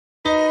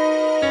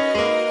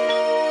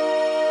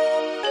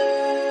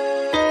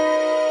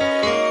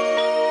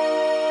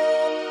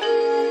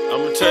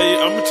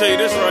me tell you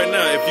this right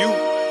now.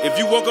 If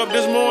you woke up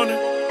this morning,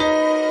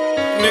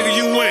 nigga,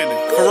 you winning.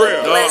 For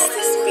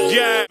real.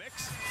 Yeah.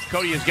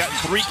 Cody has gotten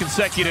 3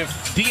 consecutive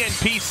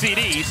DNP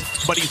CDs,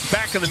 but he's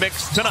back in the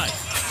mix tonight.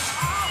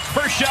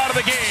 First shot of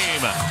the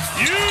game.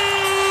 You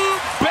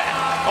bet.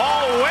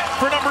 All wet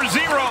for number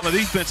 0. The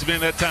defensive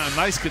end that time.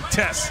 Nice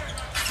contest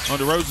on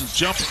DeRozan's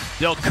jumper.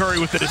 Del Curry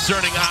with the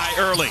discerning eye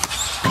early.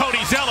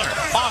 Cody Zeller,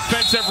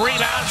 offensive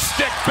rebound,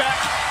 stick back,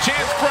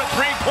 chance for a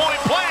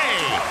 3-point play.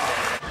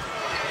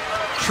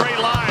 Trey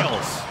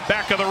Lyles,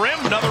 back of the rim,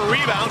 another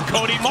rebound,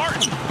 Cody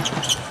Martin.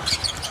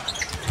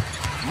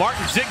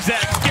 Martin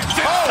zigzags, gets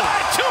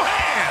inside, 2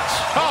 hands.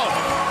 Oh,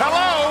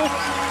 hello.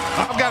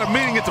 I've got a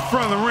meeting at the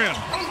front of the rim.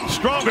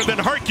 Stronger than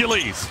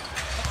Hercules.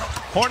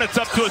 Hornets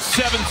up to a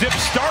 7-zip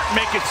start,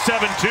 make it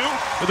 7-2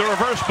 with a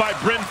reverse by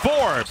Bryn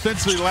Forbes.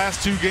 Essentially, the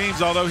last 2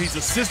 games, although he's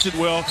assisted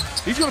well,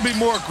 he's going to be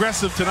more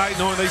aggressive tonight,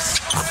 knowing they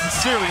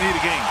sincerely need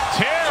a game.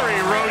 Terry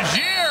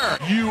Rozier.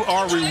 You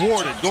are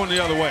rewarded going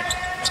the other way.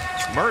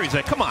 Murray's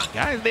like, come on,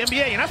 guys, the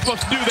NBA, you're not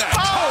supposed to do that.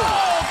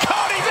 Oh,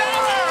 Cody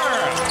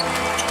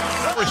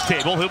Zeller! First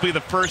table, he'll be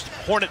the first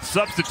Hornet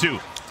substitute.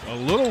 A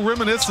little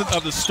reminiscent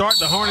of the start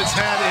the Hornets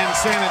had in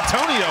San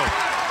Antonio.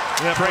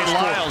 Trey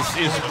Lyles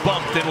is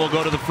bumped and will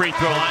go to the free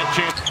throw line.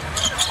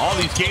 All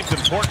these games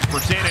important for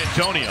San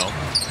Antonio.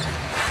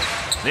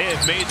 They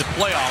have made the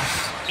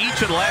playoffs each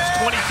of the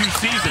last 22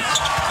 seasons.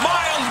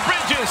 Miles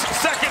Bridges,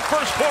 second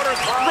first quarter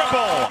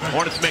dribble.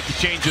 Hornets make the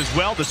change as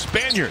well. The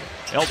Spaniard,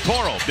 El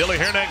Toro, Billy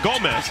Hernan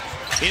Gomez,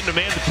 in to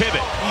man the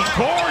pivot.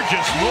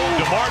 Gorgeous move,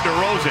 DeMar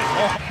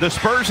DeRozan. The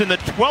Spurs in the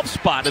 12th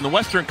spot in the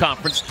Western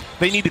Conference.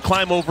 They need to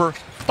climb over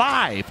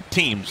 5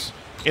 teams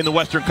in the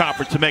Western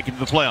Conference to make it to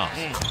the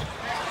playoffs.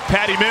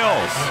 Patty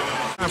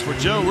Mills. For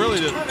Joe, really,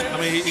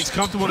 he's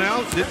comfortable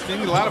now. Didn't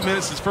need a lot of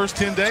minutes his first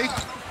 10 days.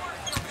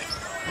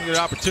 Good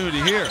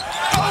opportunity here.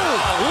 Oh,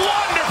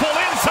 wonderful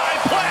inside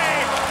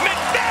play.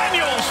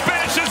 McDaniels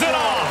finishes it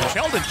off.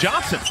 Sheldon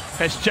Johnson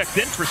has checked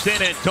in for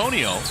San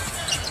Antonio.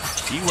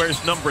 He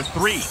wears number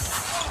 3.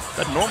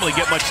 Doesn't normally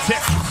get much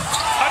tick.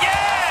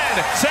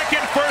 Again!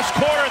 Second first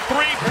quarter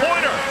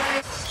 3-pointer.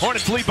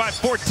 Hornets lead by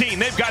 14.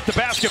 They've got the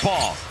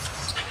basketball.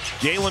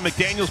 Jalen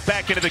McDaniels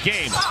back into the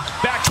game.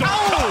 Back to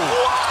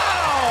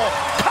wow!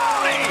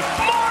 Cody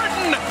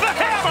Martin, the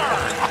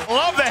hammer!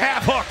 Love the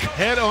half hook.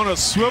 Head on a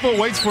swivel,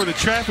 waits for the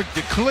traffic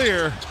to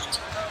clear.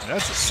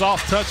 That's a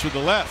soft touch with the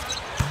left.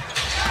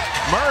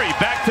 Murray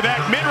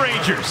back-to-back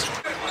mid-rangers.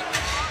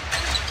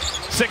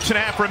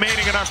 6.5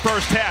 remaining in our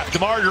first half.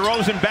 DeMar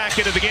DeRozan back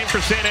into the game for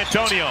San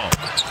Antonio.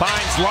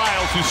 Finds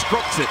Lyles, who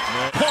strokes it.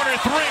 Corner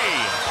 3.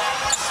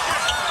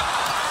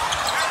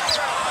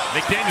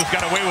 McDaniels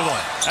got away with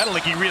one. I don't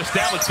think he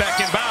reestablished back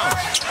in bounds.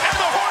 And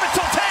the Hornets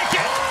will take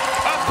it.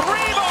 A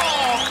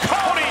 3-ball.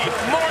 Cody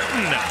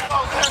Martin.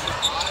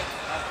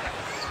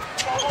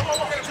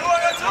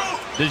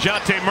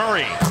 DeJounte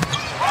Murray.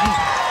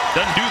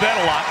 Doesn't do that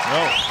a lot.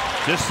 No.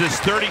 This is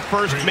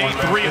 31st made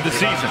 3 of the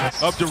season.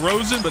 Up to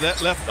DeRozan, but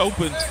that left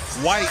open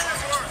White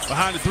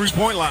behind the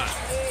 3-point line.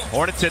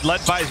 Hornets had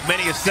led by as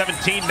many as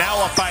 17,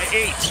 now up by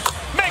 8.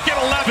 Make it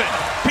 11.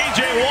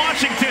 P.J.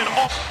 Washington.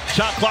 Oh.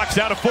 Shot clock's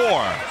out of 4.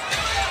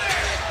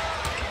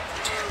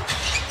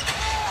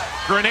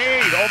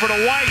 Grenade over to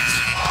White,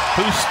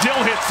 who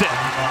still hits it.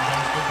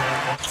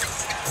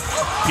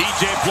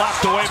 P.J.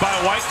 blocked away by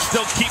White,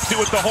 still keeps it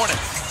with the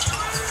Hornets.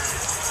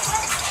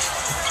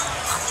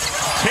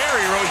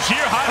 Terry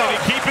Rozier, how did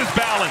he keep his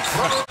balance?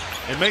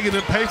 And making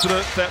them pay for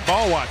that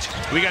ball watch.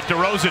 We got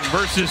DeRozan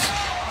versus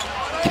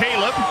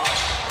Caleb.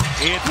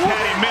 It's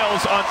Patty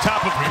Mills on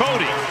top of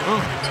Cody.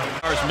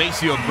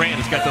 Maceo Grant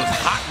has got those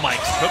hot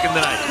mics cooking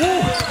tonight.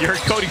 You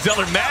heard Cody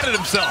Zeller mad at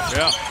himself.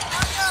 Yeah.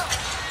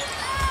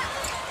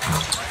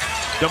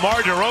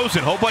 DeMar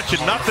DeRozan, whole bunch of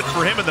nothing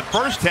for him in the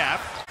first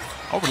half.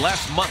 Over the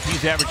last month,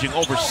 he's averaging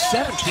over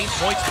 17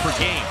 points per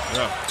game.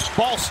 Yeah.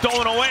 Ball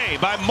stolen away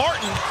by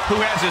Martin, who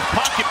has his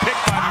pocket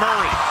picked by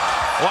Murray.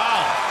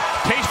 Wow,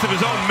 taste of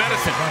his own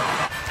medicine.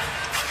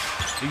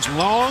 He's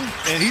long,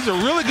 and he's a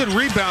really good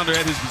rebounder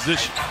at his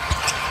position.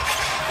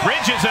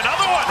 Bridges,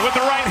 another one with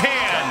the right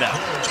hand.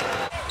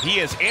 He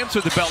has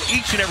answered the bell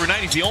each and every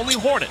night. He's the only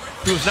Hornet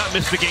who has not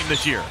missed a game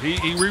this year. He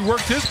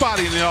reworked his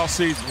body in the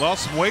offseason.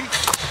 Lost some weight.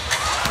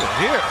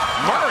 Here.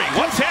 Murray,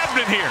 what's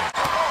happening here?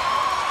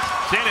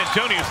 San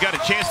Antonio's got a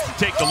chance to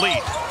take the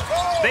lead.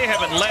 They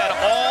haven't led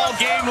all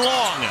game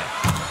long.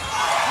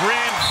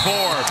 Bryn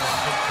Forbes.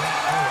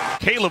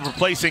 Caleb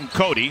replacing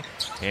Cody.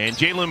 And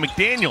Jalen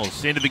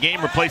McDaniels into the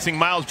game replacing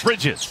Miles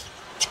Bridges.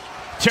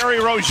 Terry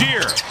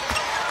Rozier.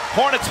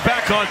 Hornets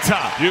back on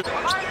top.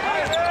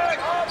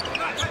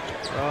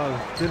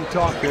 Didn't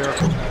talk there.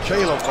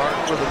 Caleb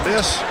Martin with a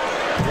miss.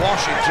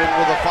 Washington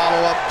with a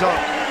follow-up dunk.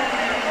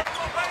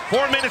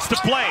 4 minutes to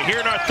play here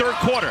in our third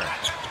quarter.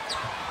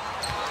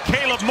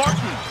 Caleb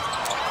Martin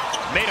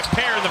made a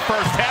pair in the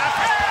first half.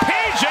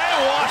 P.J.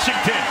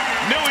 Washington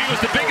knew he was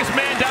the biggest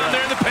man down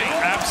there in the paint.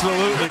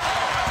 Absolutely.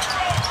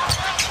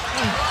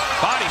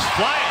 Bodies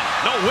flying,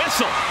 no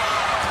whistle.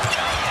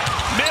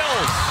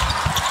 Mills.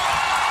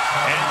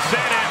 And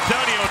San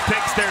Antonio Antonio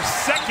takes their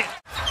second.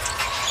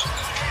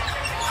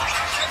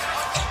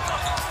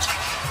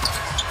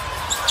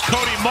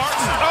 Cody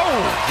Martin. Oh,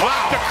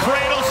 wow. The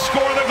cradle,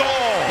 score the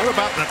goal. What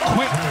about the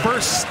quick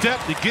first step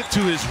to get to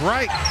his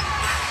right?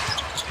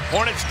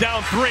 Hornets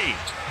down 3.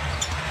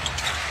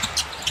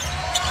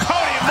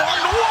 Cody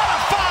Martin, what a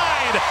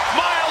find!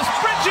 Miles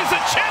Bridges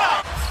a chin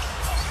up.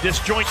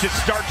 Disjointed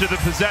start to the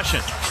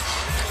possession.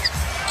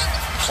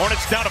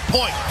 Hornets down a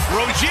point.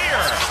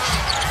 Rozier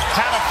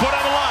had a foot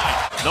on the line.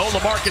 No,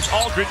 LaMarcus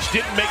Aldridge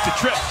didn't make the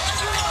trip.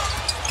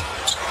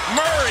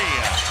 Murray.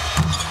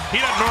 He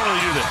doesn't normally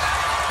do this.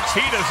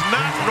 He does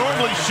not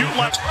normally shoot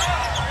like.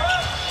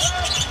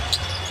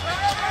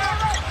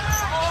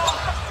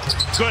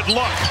 Good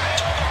look.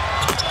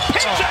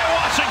 PJ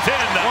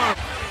Washington.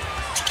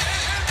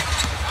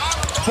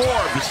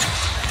 Forbes.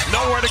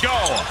 Nowhere to go.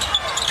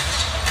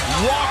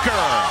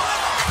 Walker.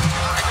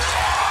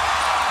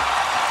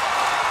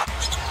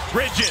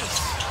 Bridges.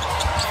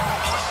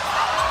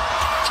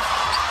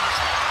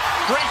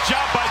 Great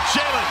job by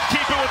Jalen.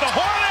 Keep it with the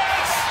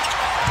Hornets.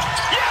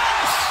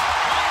 Yes!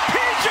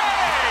 PJ!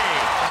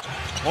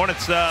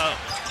 Hornets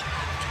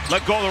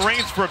let go of the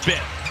reins for a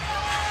bit.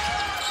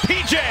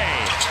 PJ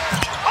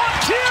on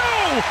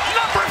cue,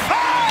 number 5.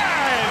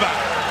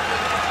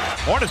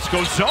 Hornets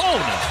go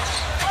zone.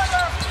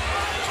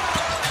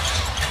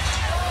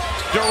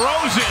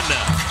 DeRozan,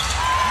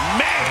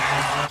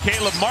 man.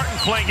 Caleb Martin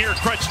playing here at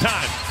crunch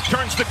time.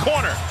 Turns the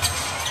corner.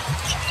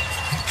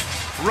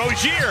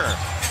 Rozier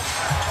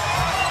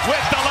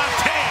with the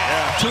left hand.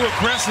 Yeah, too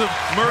aggressive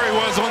Murray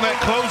was on that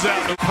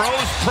closeout.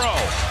 Pro's pro.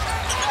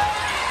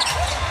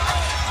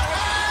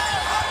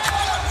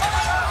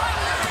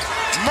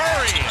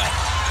 Murray.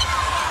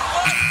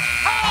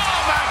 Oh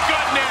my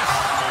goodness.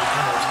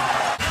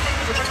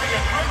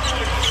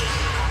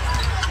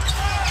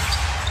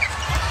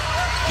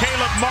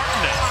 Caleb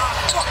Martin.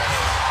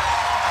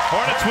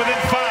 Hornets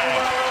within 5.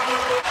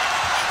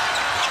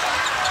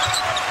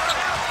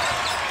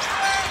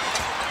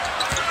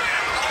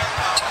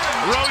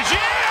 Rozier,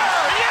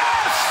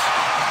 yes!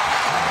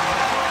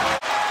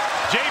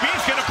 JB